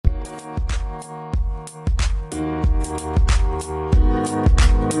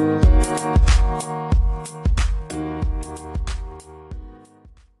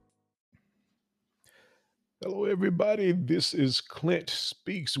everybody. This is Clint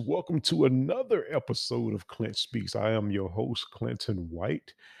Speaks. Welcome to another episode of Clint Speaks. I am your host, Clinton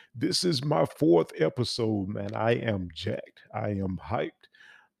White. This is my fourth episode, man. I am jacked. I am hyped.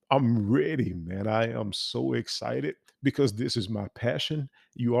 I'm ready, man. I am so excited because this is my passion.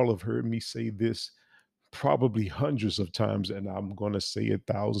 You all have heard me say this probably hundreds of times, and I'm going to say it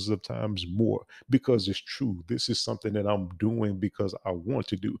thousands of times more because it's true. This is something that I'm doing because I want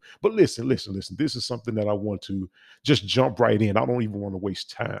to do. But listen. This is something that I want to just jump right in. I don't even want to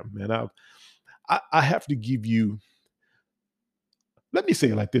waste time, man. I have to give you. Let me say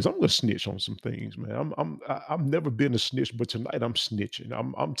it like this. I'm going to snitch on some things, man. I've never been a snitch, but tonight I'm snitching.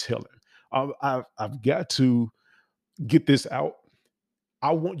 I'm telling. I've got to get this out.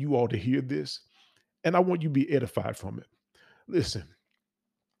 I want you all to hear this, and I want you to be edified from it. Listen,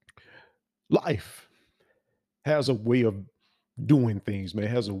 life has a way of doing things, man.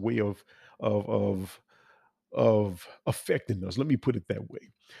 Has a way of of of affecting us. Let me put it that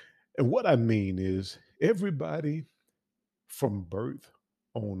way. And what I mean is everybody from birth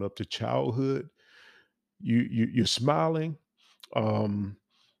on up to childhood, you're smiling. Um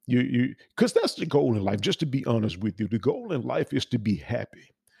you because that's the goal in life, just to be honest with you. The goal in life is to be happy.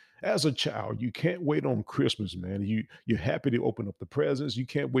 As a child, you can't wait on Christmas, man. You're happy to open up the presents. You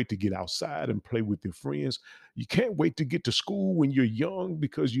can't wait to get outside and play with your friends. You can't wait to get to school when you're young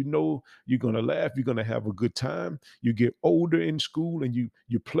because you know you're gonna laugh, you're gonna have a good time. You get older in school and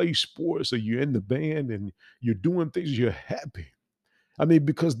you play sports or you're in the band and you're doing things, you're happy. I mean,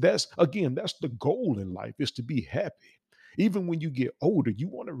 because that's the goal in life, is to be happy. Even when you get older, you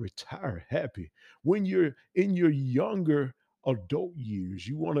want to retire happy. When you're in your younger adult years,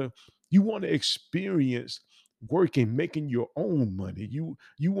 you want to experience working, making your own money. You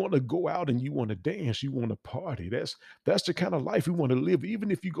want to go out and you want to dance, you want to party. That's the kind of life you want to live.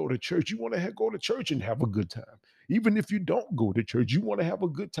 Even if you go to church, you want to go to church and have a good time. Even if you don't go to church, you want to have a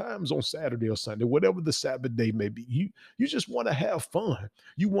good times on Saturday or Sunday, whatever the Sabbath day may be. You just want to have fun.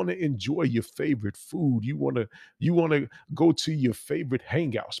 You want to enjoy your favorite food. You want to go to your favorite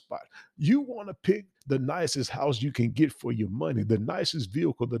hangout spot. You want to pick the nicest house you can get for your money, the nicest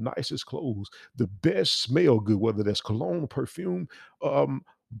vehicle, the nicest clothes, the best smell good, whether that's cologne, perfume,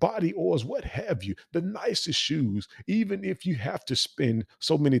 body oils, what have you, the nicest shoes. Even if you have to spend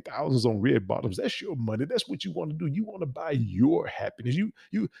so many thousands on red bottoms, that's your money. That's what you want to do. You want to buy your happiness. You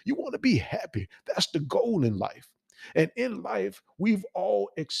want to be happy. That's the goal in life. And in life, we've all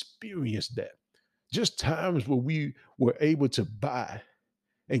experienced that. Just times where we were able to buy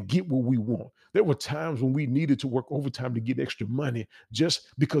and get what we want. There were times when we needed to work overtime to get extra money just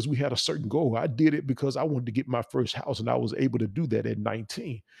because we had a certain goal. I did it because I wanted to get my first house, and I was able to do that at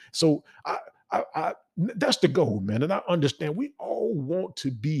 19. So that's the goal, man. And I understand we all want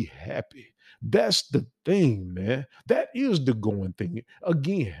to be happy. That's the thing, man. That is the going thing.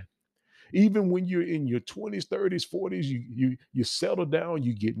 Again, even when you're in your 20s, 30s, 40s, you settle down,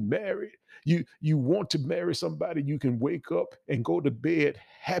 you get married. You want to marry somebody you can wake up and go to bed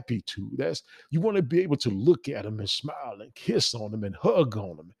happy to. That's You want to be able to look at them and smile and kiss on them and hug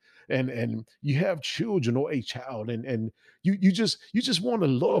on them. And you have children or a child, and you just want to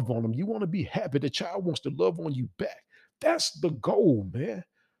love on them. You want to be happy. The child wants to love on you back. That's the goal, man.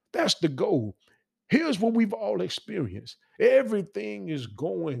 That's the goal. Here's what we've all experienced. Everything is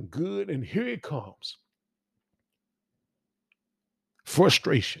going good, and here it comes.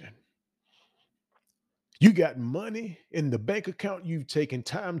 Frustration. You got money in the bank account, you've taken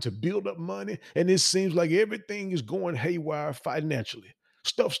time to build up money, and it seems like everything is going haywire financially.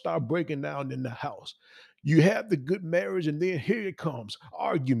 Stuff start breaking down in the house. You have the good marriage, and then here it comes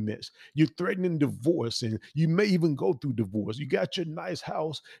arguments. You're threatening divorce, and you may even go through divorce. You got your nice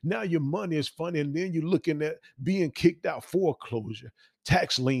house. Now your money is funny, and then you're looking at being kicked out, foreclosure,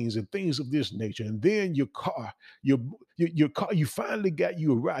 tax liens, and things of this nature. And then your car, your car, you finally got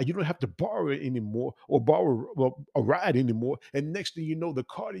you a ride. You don't have to borrow it anymore or borrow a ride anymore. And next thing you know, the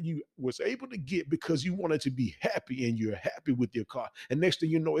car that you was able to get because you wanted to be happy, and you're happy with your car. And next thing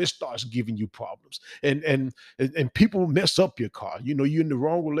you know, it starts giving you problems. And people mess up your car. You know, you're in the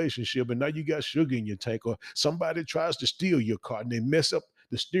wrong relationship, and now you got sugar in your tank, or somebody tries to steal your car and they mess up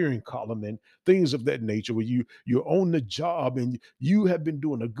the steering column and things of that nature, where you're on the job and you have been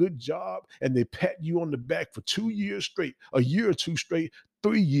doing a good job, and they pat you on the back for 2 years straight, a year or two straight,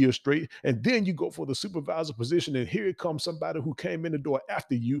 3 years straight, and then you go for the supervisor position, and here it comes somebody who came in the door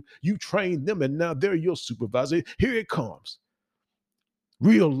after you trained them, and now they're your supervisor. Here it comes.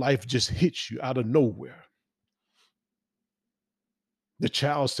 Real life just hits you out of nowhere. The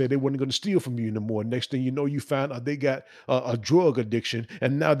child said they weren't going to steal from you anymore. Next thing you know, you found out they got a drug addiction,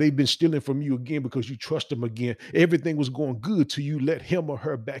 and now they've been stealing from you again because you trust them again. Everything was going good till you let him or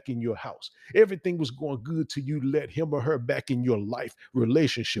her back in your house. Everything was going good till you let him or her back in your life,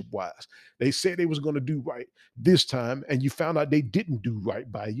 relationship wise. They said they was going to do right this time, and you found out they didn't do right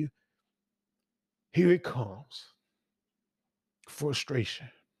by you. Here it comes, frustration.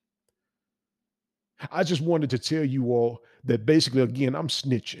 I just wanted to tell you all that basically, again, I'm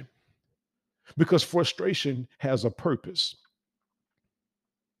snitching because frustration has a purpose.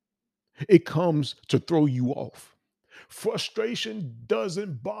 It comes to throw you off. Frustration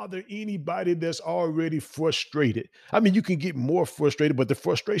doesn't bother anybody that's already frustrated. I mean, you can get more frustrated, but the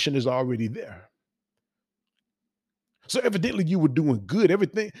frustration is already there. So evidently you were doing good.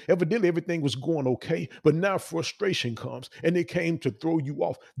 Evidently everything was going okay, but now frustration comes and it came to throw you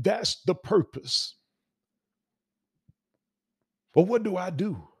off. That's the purpose. But what do I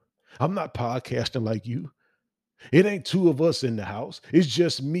do? I'm not podcasting like you. It ain't two of us in the house. It's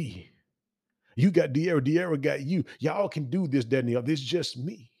just me. You got De'Ara, De'Ara got you. Y'all can do this, that, and the other. It's just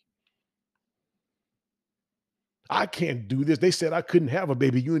me. I can't do this. They said I couldn't have a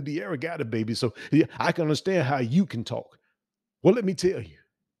baby. You and De'Ara got a baby. So yeah, I can understand how you can talk. Well, let me tell you,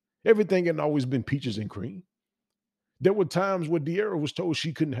 everything ain't always been peaches and cream. There were times where De'Ara was told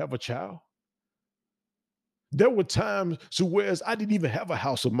she couldn't have a child. There were times, so whereas I didn't even have a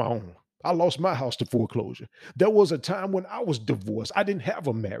house of my own. I lost my house to foreclosure. There was a time when I was divorced. I didn't have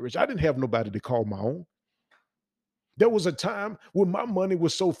a marriage. I didn't have nobody to call my own. There was a time when my money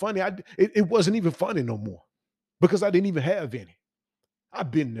was so funny, it wasn't even funny no more because I didn't even have any. I've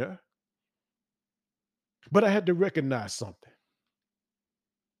been there, but I had to recognize something.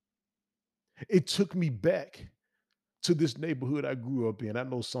 It took me back to this neighborhood I grew up in. I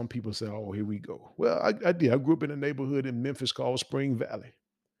know some people say, oh, here we go. Well, I did. I grew up in a neighborhood in Memphis called Spring Valley.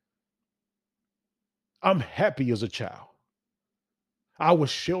 I'm happy as a child. I was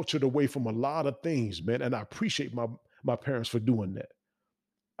sheltered away from a lot of things, man, and I appreciate my parents for doing that.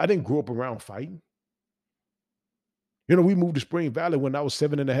 I didn't grow up around fighting. You know, we moved to Spring Valley when I was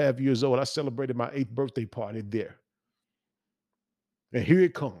 7.5 years old. I celebrated my 8th birthday party there. And here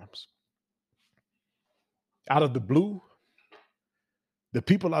it comes. Out of the blue, the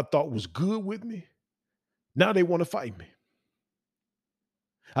people I thought was good with me, now they want to fight me.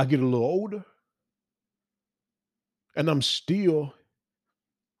 I get a little older, and I'm still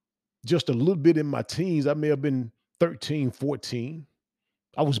just a little bit in my teens. I may have been 13, 14.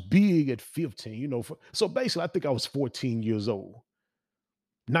 I was big at 15, so basically I think I was 14 years old,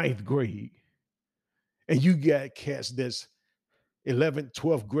 ninth grade. And you got cats that's 11th,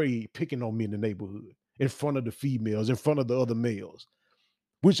 12th grade picking on me in the neighborhood, in front of the females, in front of the other males,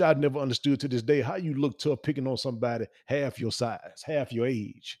 which I never understood to this day. How you look tough picking on somebody half your size, half your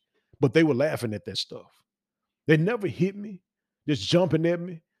age. But they were laughing at that stuff. They never hit me, just jumping at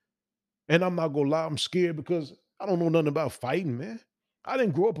me. And I'm not gonna lie, I'm scared because I don't know nothing about fighting, man. I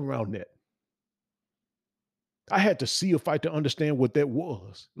didn't grow up around that. I had to see a fight to understand what that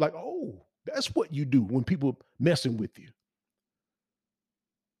was. Like, oh, that's what you do when people messing with you.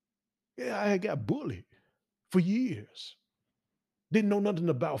 Yeah, I had got bullied for years. Didn't know nothing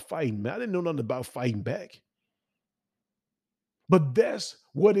about fighting, man. I didn't know nothing about fighting back. But that's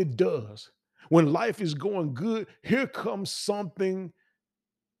what it does. When life is going good, here comes something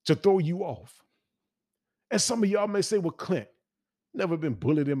to throw you off. And some of y'all may say, well, Clint, never been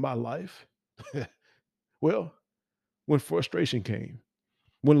bullied in my life. Well, when frustration came,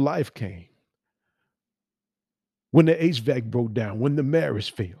 when life came, when the HVAC broke down, when the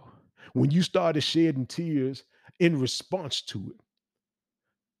marriage failed, when you started shedding tears in response to it,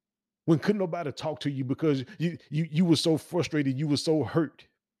 when couldn't nobody talk to you because you were so frustrated, you were so hurt.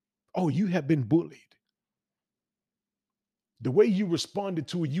 Oh, you have been bullied. The way you responded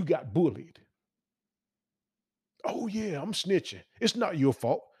to it, you got bullied. Oh yeah, I'm snitching. It's not your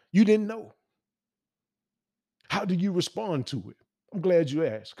fault. You didn't know. How do you respond to it? I'm glad you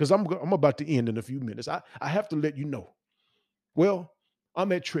asked because I'm about to end in a few minutes. I have to let you know. Well,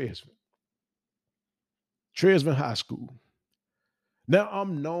 I'm at Tresvant High School. Now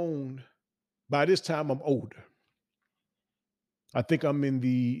I'm known, by this time I'm older. I think I'm in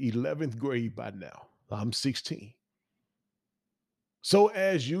the 11th grade by now. I'm 16. So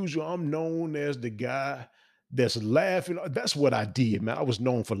as usual, I'm known as the guy that's laughing. That's what I did, man. I was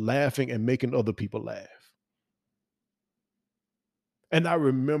known for laughing and making other people laugh. And I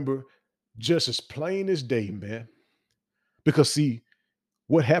remember just as plain as day, man. Because see,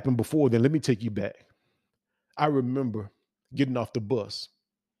 what happened before then, let me take you back. I remember getting off the bus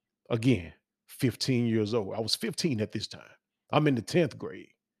again, 15 years old. I was 15 at this time. I'm in the 10th grade,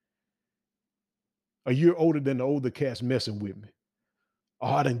 a year older than the older cats messing with me.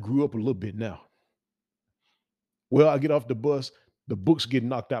 Oh, I done grew up a little bit now. Well, I get off the bus, the books get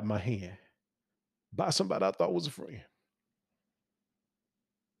knocked out my hand by somebody I thought was a friend.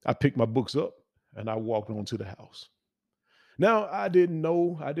 I picked my books up and I walked on to the house. Now, I didn't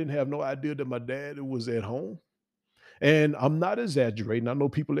have no idea that my dad was at home. And I'm not exaggerating. I know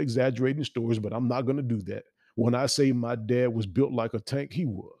people exaggerating stories, but I'm not going to do that. When I say my dad was built like a tank, he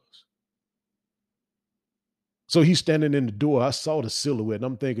was. So he's standing in the door. I saw the silhouette and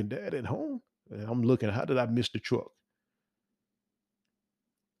I'm thinking, Dad at home? And I'm looking, how did I miss the truck?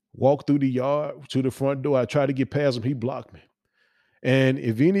 Walk through the yard to the front door. I tried to get past him. He blocked me. And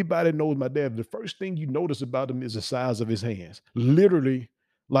if anybody knows my dad, the first thing you notice about him is the size of his hands. Literally,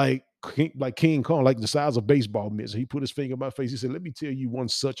 like King Kong, like the size of baseball mitts. He put his finger in my face. He said, "Let me tell you one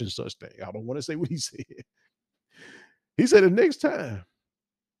such and such thing." I don't want to say what he said. He said, "The next time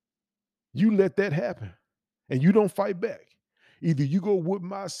you let that happen and you don't fight back, either you go whoop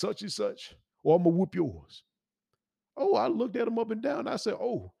my such and such, or I'm gonna whoop yours." Oh, I looked at him up and down. I said,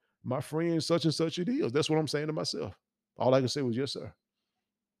 "Oh, my friend, such and such it is." That's what I'm saying to myself. All I could say was, "Yes, sir."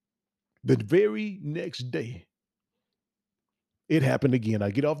 The very next day, it happened again. I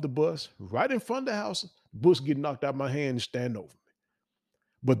get off the bus right in front of the house, bus get knocked out my hand and stand over me.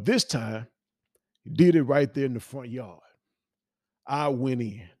 But this time, he did it right there in the front yard. I went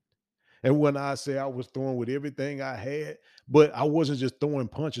in. And when I say I was throwing with everything I had, but I wasn't just throwing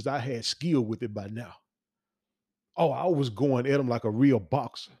punches, I had skill with it by now. Oh, I was going at him like a real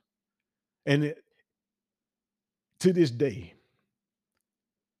boxer. And to this day,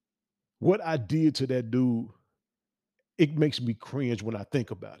 what I did to that dude, it makes me cringe when I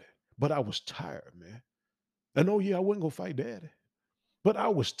think about it. But I was tired, man. And oh, yeah, I wasn't going to fight daddy. But I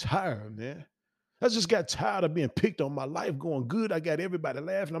was tired, man. I just got tired of being picked on, my life going good. I got everybody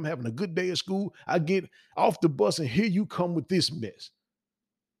laughing. I'm having a good day at school. I get off the bus and here you come with this mess.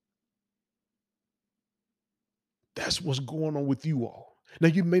 That's what's going on with you all. Now,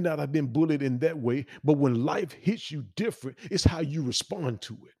 you may not have been bullied in that way, but when life hits you different, it's how you respond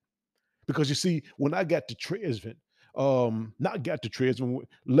to it. Because you see, when I got to Tresvant, not got to Tresvant,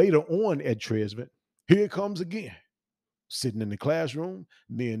 later on at Tresvant, here it comes again. Sitting in the classroom,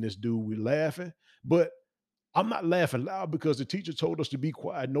 me and this dude, we laughing, but I'm not laughing loud because the teacher told us to be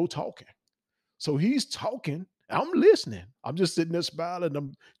quiet, no talking. So he's talking, I'm listening. I'm just sitting there smiling.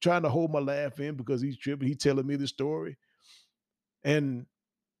 I'm trying to hold my laugh in because he's tripping. He's telling me the story. And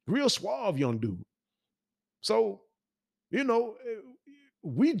real suave young dude. So, you know,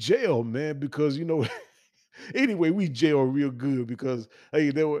 we jail, man, because anyway, we jail real good because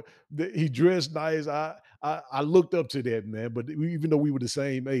hey, he dressed nice. I looked up to that man, but even though we were the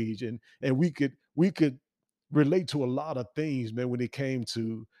same age, and we could relate to a lot of things, man, when it came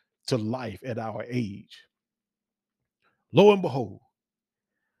to life at our age. Lo and behold,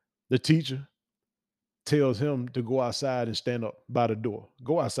 the teacher tells him to go outside and stand up by the door.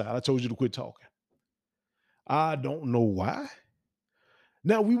 Go outside. I told you to quit talking. I don't know why.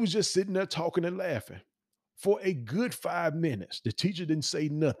 Now we was just sitting there talking and laughing for a good 5 minutes. The teacher didn't say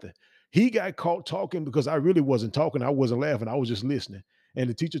nothing. He got caught talking because I really wasn't talking. I wasn't laughing. I was just listening. And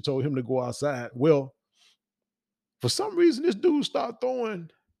the teacher told him to go outside. Well, for some reason, this dude started throwing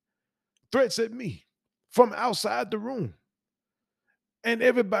threats at me from outside the room. And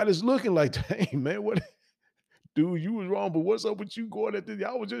everybody's looking like, hey, man, what? Dude, you was wrong, but what's up with you going at this?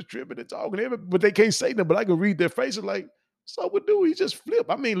 Y'all was just tripping and talking. But they can't say nothing, but I can read their faces like, what's up with dude? He just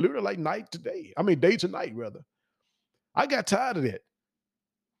flipped. I mean, literally like night to day. I mean, day to night, rather. I got tired of that.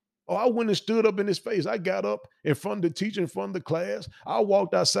 Oh, I went and stood up in his face. I got up in front of the teacher, in front of the class. I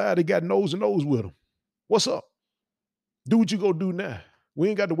walked outside and got nose to nose with him. What's up? Do what you go do now. We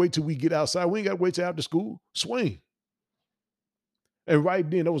ain't got to wait till we get outside. We ain't got to wait till after school. Swing. And right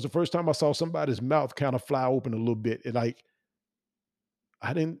then, that was the first time I saw somebody's mouth kind of fly open a little bit. And like,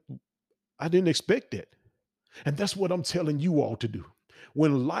 I didn't, I didn't expect that. And that's what I'm telling you all to do.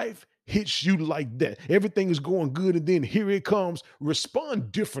 When life hits you like that, everything is going good, and then here it comes,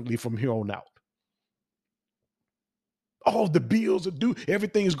 respond differently from here on out. All the bills are due,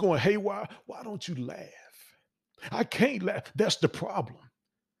 everything is going haywire. Why don't you laugh? I can't laugh. That's the problem.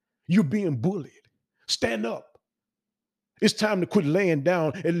 You're being bullied. Stand up. It's time to quit laying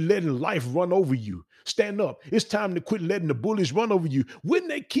down and letting life run over you. Stand up. It's time to quit letting the bullies run over you. When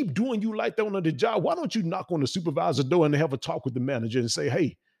they keep doing you like that on the job, why don't you knock on the supervisor's door and have a talk with the manager and say,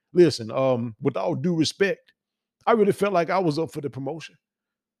 hey, listen, with all due respect, I really felt like I was up for the promotion.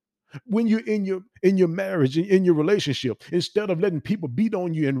 When you're in your marriage, in your relationship, instead of letting people beat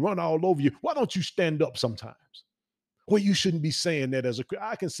on you and run all over you, why don't you stand up sometimes? Well, you shouldn't be saying that as a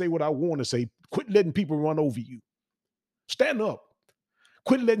I can say what I want to say. Quit letting people run over you. Stand up.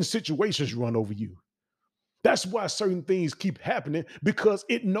 Quit letting situations run over you. That's why certain things keep happening because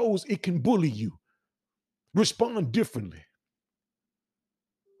it knows it can bully you. Respond differently.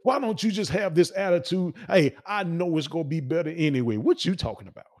 Why don't you just have this attitude? Hey, I know it's gonna be better anyway. What you talking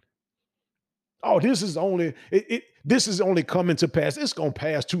about? Oh, this is only coming to pass. It's gonna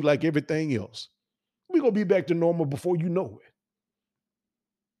pass too, like everything else. We're gonna be back to normal before you know it.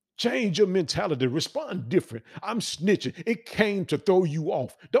 Change your mentality, respond different. I'm snitching. It came to throw you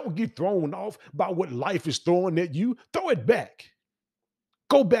off. Don't get thrown off by what life is throwing at you. Throw it back.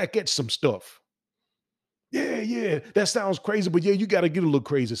 Go back at some stuff. Yeah, yeah, that sounds crazy, but yeah, you got to get a little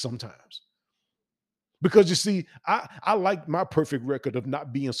crazy sometimes. Because you see, I like my perfect record of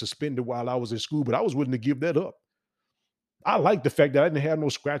not being suspended while I was in school, but I was willing to give that up. I like the fact that I didn't have no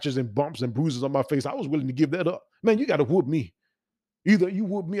scratches and bumps and bruises on my face. I was willing to give that up. Man, you got to whoop me. Either you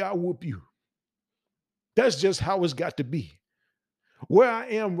whoop me, I whoop you. That's just how it's got to be. Where I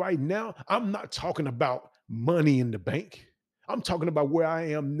am right now, I'm not talking about money in the bank. I'm talking about where I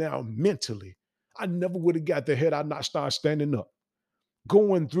am now mentally. I never would have got there had I not started standing up.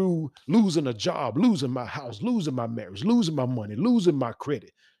 Going through losing a job, losing my house, losing my marriage, losing my money, losing my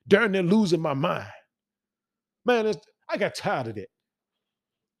credit, darn near losing my mind. Man, I got tired of that.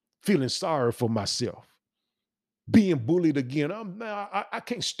 Feeling sorry for myself, being bullied again. I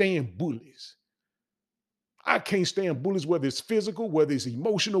can't stand bullies. I can't stand bullies, whether it's physical, whether it's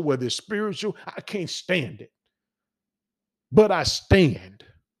emotional, whether it's spiritual. I can't stand it. But I stand.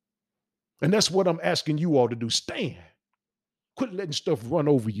 And that's what I'm asking you all to do. Stand. Quit letting stuff run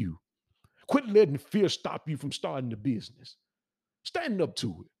over you. Quit letting fear stop you from starting the business. Stand up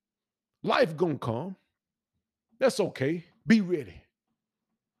to it. Life gonna come. That's okay. Be ready.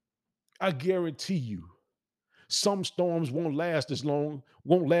 I guarantee you, some storms won't last as long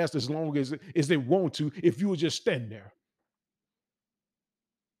as they want to if you will just stand there.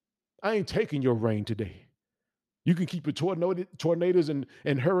 I ain't taking your rain today. You can keep your tornadoes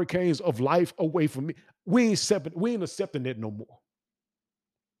and hurricanes of life away from me. We ain't accepting that no more.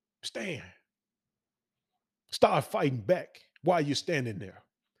 Stand. Start fighting back while you're standing there.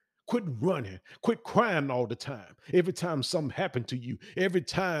 Quit running. Quit crying all the time. Every time something happened to you, every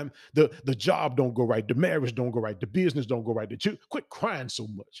time the job don't go right, the marriage don't go right, the business don't go right, quit crying so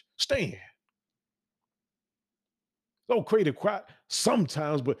much. Stand. Don't create a cry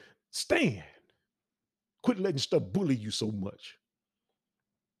sometimes, but stand. Quit letting stuff bully you so much.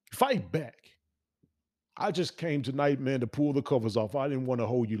 Fight back. I just came tonight, man, to pull the covers off. I didn't want to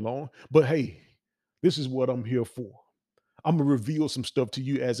hold you long, but hey, this is what I'm here for. I'm going to reveal some stuff to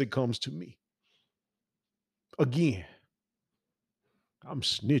you as it comes to me. Again, I'm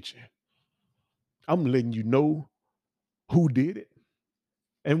snitching. I'm letting you know who did it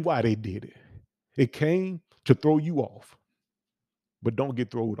and why they did it. It came to throw you off, but don't get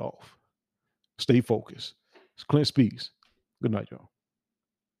thrown off. Stay focused. It's Clint Speaks. Good night, y'all.